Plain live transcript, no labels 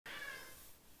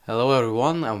Hello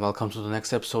everyone and welcome to the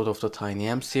next episode of the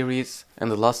TinyM series. In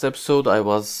the last episode I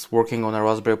was working on a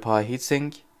Raspberry Pi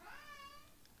heatsink.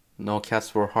 No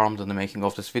cats were harmed in the making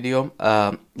of this video.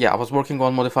 I was working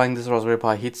on modifying this Raspberry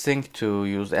Pi heatsink to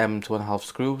use M2.5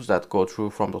 screws that go through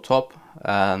from the top,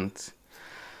 and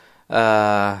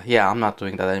I'm not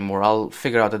doing that anymore. I'll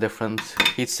figure out a different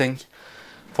heatsink.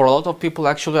 For a lot of people,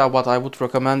 actually, what I would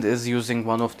recommend is using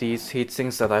one of these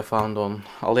heatsinks that I found on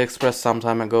AliExpress some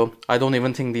time ago. I don't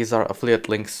even think these are affiliate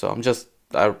links, so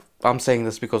I'm saying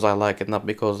this because I like it, not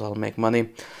because I'll make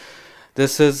money.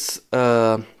 This is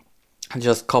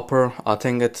just copper. I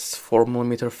think it's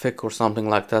 4mm thick or something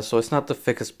like that, so it's not the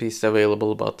thickest piece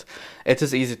available, but it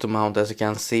is easy to mount, as you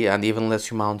can see, and even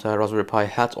lets you mount a Raspberry Pi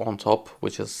hat on top,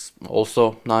 which is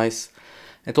also nice.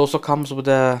 It also comes with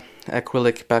a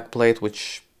acrylic backplate,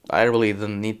 which I really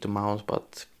didn't need to mount,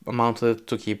 but I mounted it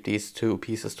to keep these two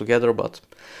pieces together. But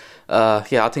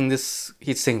I think this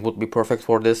heatsink would be perfect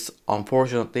for this.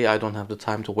 Unfortunately, I don't have the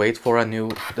time to wait for a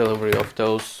new delivery of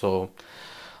those, so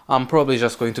I'm probably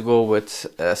just going to go with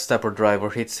stepper driver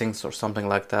heatsinks or something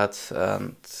like that,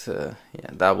 and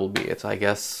that will be it, I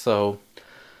guess. So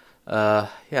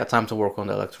time to work on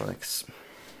the electronics.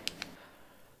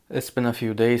 It's been a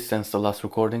few days since the last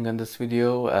recording in this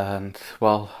video, and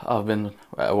well, I've been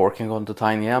working on the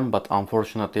TinyM, but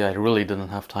unfortunately I really didn't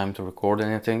have time to record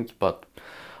anything. But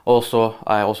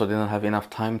I also didn't have enough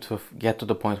time to get to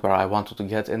the point where I wanted to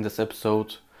get in this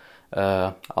episode.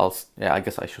 I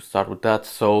guess I should start with that.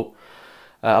 So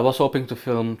I was hoping to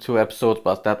film 2 episodes,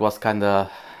 but that was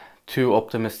kinda too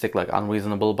optimistic, like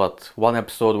unreasonable. But 1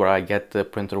 episode where I get the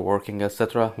printer working,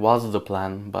 etc. was the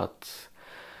plan, but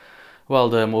well,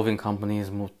 the moving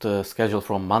companies moved the schedule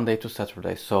from Monday to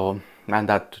Saturday, and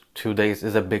that 2 days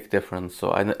is a big difference.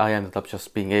 So I ended up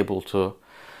just being able to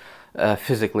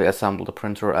physically assemble the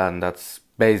printer, and that's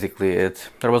basically it.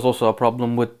 There was also a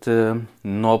problem with the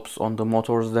knobs on the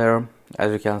motors there.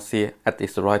 As you can see, at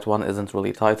least the right one isn't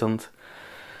really tightened.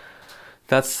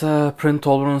 That's a print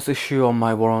tolerance issue on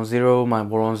my Boron Zero. My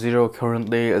Boron Zero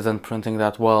currently isn't printing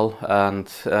that well,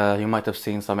 and you might have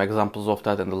seen some examples of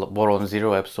that in the Boron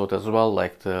Zero episode as well,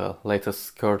 like the latest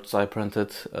skirts I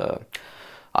printed.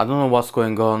 I don't know what's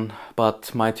going on,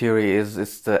 but my theory is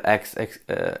it's the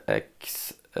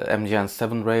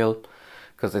MGN7 rail,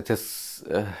 because it is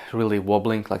really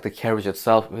wobbling, like the carriage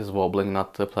itself is wobbling,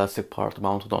 not the plastic part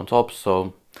mounted on top.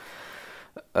 So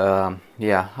I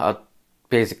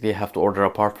basically have to order a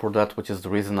part for that, which is the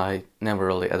reason I never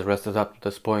really addressed it at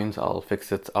this point. I'll fix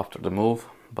it after the move.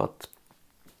 But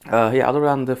other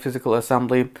than the physical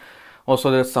assembly,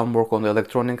 also there's some work on the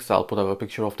electronics. I'll put up a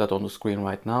picture of that on the screen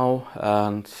right now,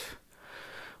 and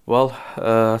well,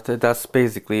 that's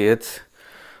basically it.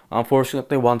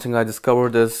 Unfortunately, one thing I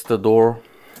discovered is the door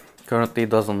currently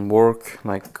doesn't work.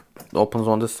 Like, it opens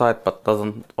on this side but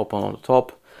doesn't open on the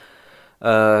top.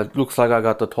 Looks like I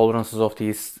got the tolerances of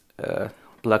these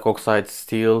black oxide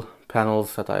steel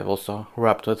panels that I've also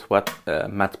wrapped with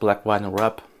matte black vinyl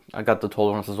wrap. I got the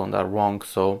tolerances on that wrong,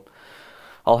 so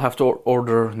I'll have to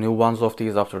order new ones of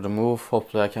these after the move.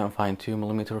 Hopefully I can find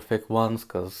 2mm thick ones,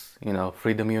 because, you know,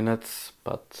 freedom units,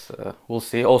 but we'll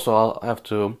see. Also, I'll have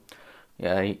to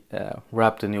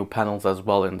wrap the new panels as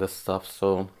well in this stuff,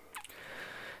 so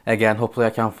again, hopefully I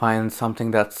can find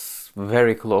something that's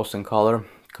very close in color,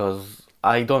 because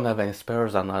I don't have any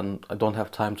spares and I don't have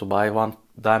time to buy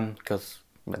them, because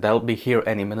they'll be here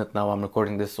any minute now. I'm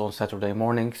recording this on Saturday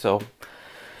morning, so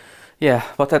yeah,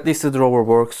 but at least the drawer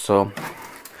works, so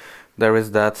there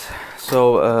is that.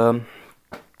 So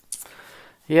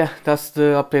that's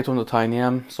the update on the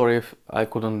TinyM. Sorry if I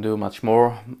couldn't do much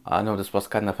more. I know this was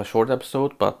kind of a short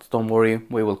episode, but don't worry,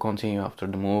 we will continue after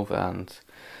the move. And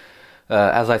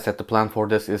as I said, the plan for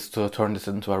this is to turn this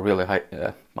into a really high,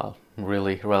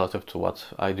 really relative to what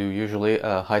I do usually,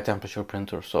 a high temperature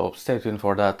printer. So stay tuned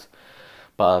for that.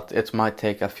 But it might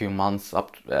take a few months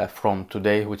up from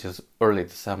today, which is early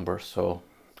December. So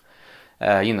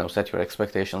set your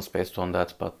expectations based on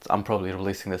that. But I'm probably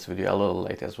releasing this video a little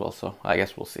late as well, so I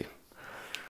guess we'll see.